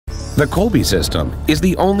The Kolbe system is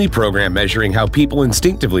the only program measuring how people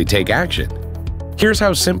instinctively take action. Here's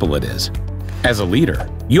how simple it is. As a leader,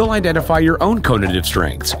 you'll identify your own cognitive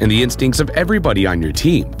strengths and the instincts of everybody on your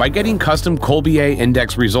team by getting custom Kolbe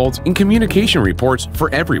index results in communication reports for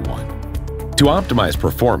everyone. To optimize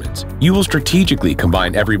performance, you will strategically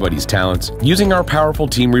combine everybody's talents using our powerful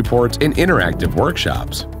team reports and interactive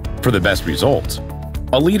workshops. For the best results,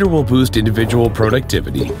 a leader will boost individual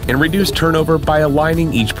productivity and reduce turnover by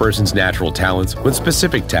aligning each person's natural talents with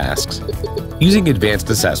specific tasks, using advanced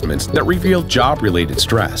assessments that reveal job-related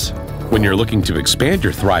stress. When you're looking to expand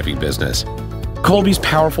your thriving business, Kolbe's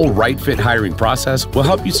powerful right-fit hiring process will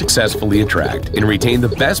help you successfully attract and retain the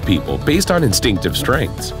best people based on instinctive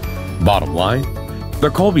strengths. Bottom line, the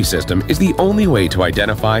Kolbe system is the only way to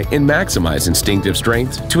identify and maximize instinctive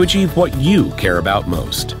strengths to achieve what you care about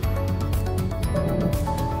most.